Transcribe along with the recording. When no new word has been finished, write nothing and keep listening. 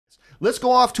let's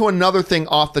go off to another thing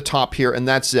off the top here, and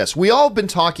that's this. We all have been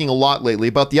talking a lot lately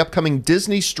about the upcoming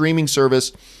Disney streaming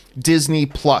service, Disney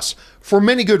Plus, for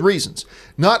many good reasons.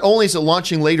 Not only is it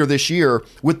launching later this year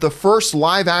with the first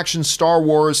live-action Star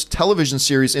Wars television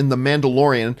series in The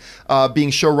Mandalorian,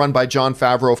 being showrun by John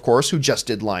Favreau, of course, who just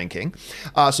did Lion King.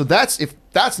 So if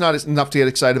that's not enough to get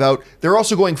excited about, they're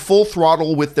also going full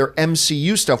throttle with their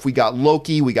MCU stuff. We got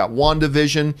Loki, we got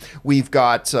WandaVision, we've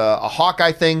got a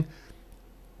Hawkeye thing.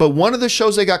 But one of the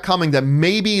shows they got coming that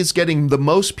maybe is getting the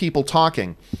most people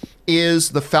talking is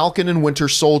the Falcon and Winter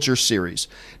Soldier series.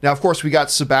 Now, of course, we got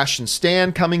Sebastian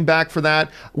Stan coming back for that.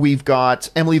 We've got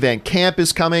Emily Van Camp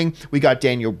is coming. We got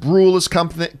Daniel Bruhl is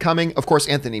coming. Of course,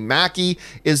 Anthony Mackie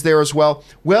is there as well.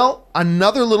 Well,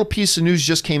 another little piece of news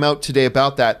just came out today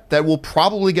about that will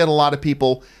probably get a lot of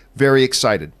people very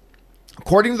excited.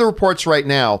 According to the reports right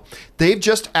now, they've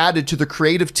just added to the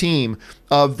creative team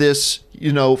of this,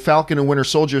 Falcon and Winter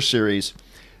Soldier series.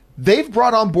 They've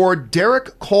brought on board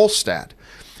Derek Kolstad,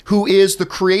 who is the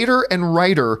creator and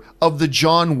writer of the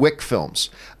John Wick films.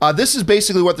 This is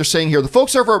basically what they're saying here. The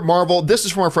folks over at Marvel, this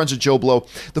is from our friends at Joe Blow.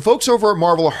 The folks over at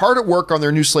Marvel are hard at work on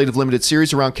their new slate of limited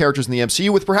series around characters in the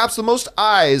MCU, with perhaps the most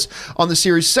eyes on the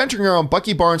series centering around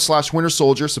Bucky Barnes / Winter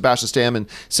Soldier, Sebastian Stan, and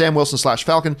Sam Wilson /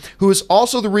 Falcon, who is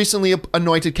also the recently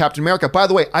anointed Captain America. By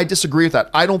the way, I disagree with that.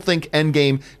 I don't think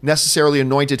Endgame necessarily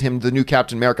anointed him the new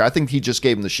Captain America. I think he just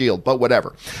gave him the shield, but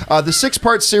whatever. The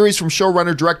 6-part series from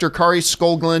showrunner-director Kari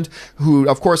Skogland, who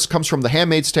of course comes from The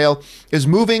Handmaid's Tale, is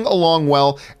moving along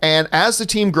well, and as the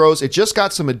team grows, it just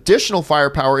got some additional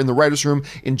firepower in the writer's room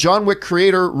in John Wick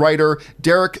writer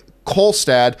Derek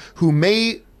Kolstad, who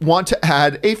may want to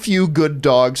add a few good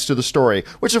dogs to the story,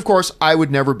 which of course I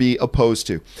would never be opposed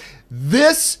to.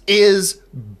 This is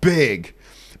big,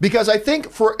 because I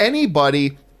think for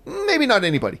anybody, maybe not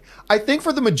anybody, I think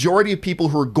for the majority of people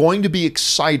who are going to be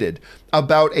excited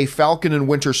about a Falcon and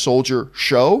Winter Soldier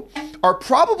show are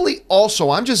probably also,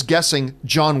 I'm just guessing,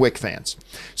 John Wick fans.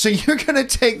 So you're going to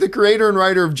take the creator and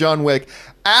writer of John Wick,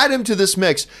 add him to this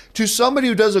mix, to somebody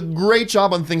who does a great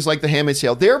job on things like The Handmaid's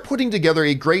Tale. They're putting together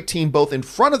a great team both in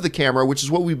front of the camera, which is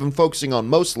what we've been focusing on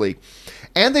mostly,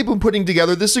 and they've been putting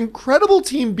together this incredible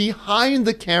team behind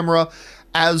the camera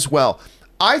as well.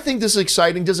 I think this is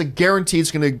exciting. Does it guarantee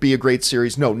it's going to be a great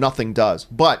series? No, nothing does.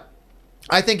 But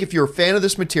I think if you're a fan of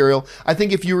this material, I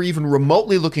think if you're even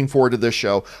remotely looking forward to this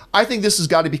show, I think this has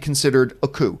got to be considered a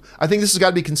coup. I think this has got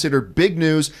to be considered big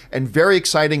news and very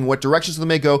exciting in what directions they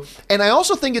may go. And I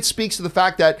also think it speaks to the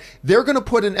fact that they're going to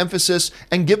put an emphasis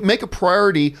and make a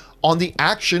priority on the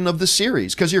action of the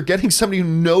series, because you're getting somebody who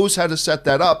knows how to set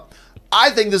that up. I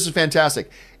think this is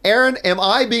fantastic. Aaron, am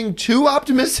I being too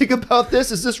optimistic about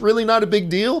this? Is this really not a big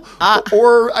deal?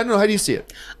 Or I don't know, how do you see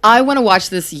it? I want to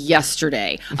watch this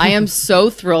yesterday. I am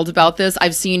so thrilled about this.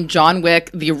 I've seen John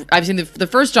Wick, I've seen the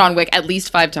first John Wick at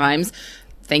least 5 times.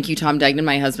 Thank you, Tom Degnan,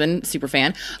 my husband, super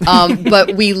fan.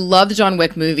 But we love the John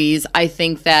Wick movies. I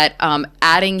think that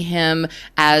adding him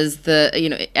as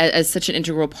as such an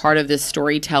integral part of this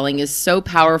storytelling is so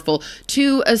powerful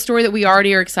to a story that we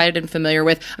already are excited and familiar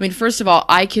with. I mean, first of all,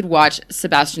 I could watch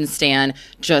Sebastian Stan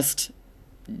just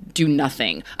do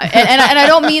nothing, and I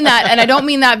don't mean that, and I don't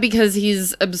mean that because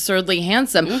he's absurdly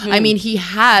handsome. I mean, he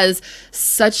has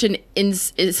such an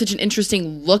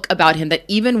interesting look about him that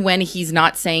even when he's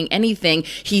not saying anything,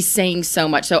 he's saying so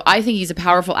much. So I think he's a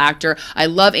powerful actor. I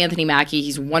love Anthony Mackie.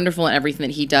 He's wonderful in everything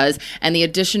that he does, and the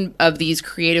addition of these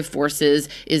creative forces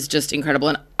is just incredible.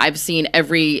 And I've seen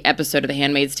every episode of The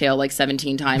Handmaid's Tale like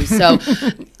 17 times. So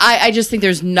I just think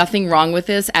there's nothing wrong with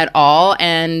this at all,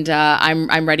 and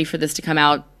I'm ready for this to come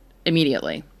out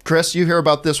immediately. Chris, you hear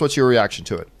about this. What's your reaction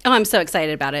to it? Oh, I'm so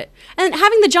excited about it. And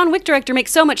having the John Wick director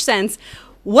makes so much sense.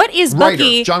 What is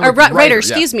Bucky,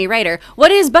 writer,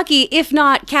 what is Bucky if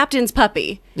not Captain's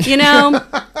puppy?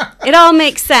 It all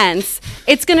makes sense.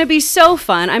 It's going to be so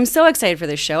fun. I'm so excited for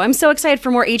this show. I'm so excited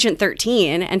for more Agent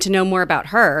 13 and to know more about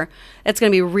her. It's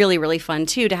going to be really, really fun,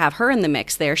 too, to have her in the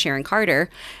mix there, Sharon Carter.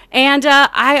 And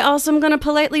I also am going to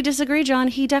politely disagree, John.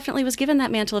 He definitely was given that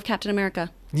mantle of Captain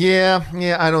America. Yeah,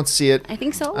 I don't see it. I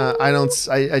think so.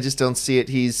 I just don't see it.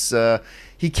 He doesn't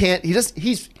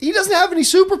have any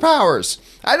superpowers.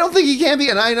 I don't think he can be,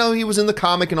 and I know he was in the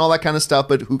comic and all that kind of stuff,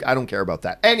 but I don't care about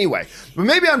that. Anyway, but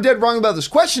maybe I'm dead wrong about this.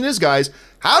 Question is, guys,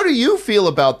 how do you feel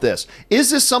about this? Is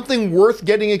this something worth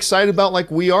getting excited about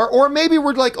like we are? Or maybe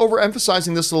we're like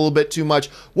overemphasizing this a little bit too much.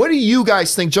 What do you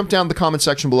guys think? Jump down in the comment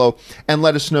section below and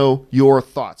let us know your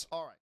thoughts. All right.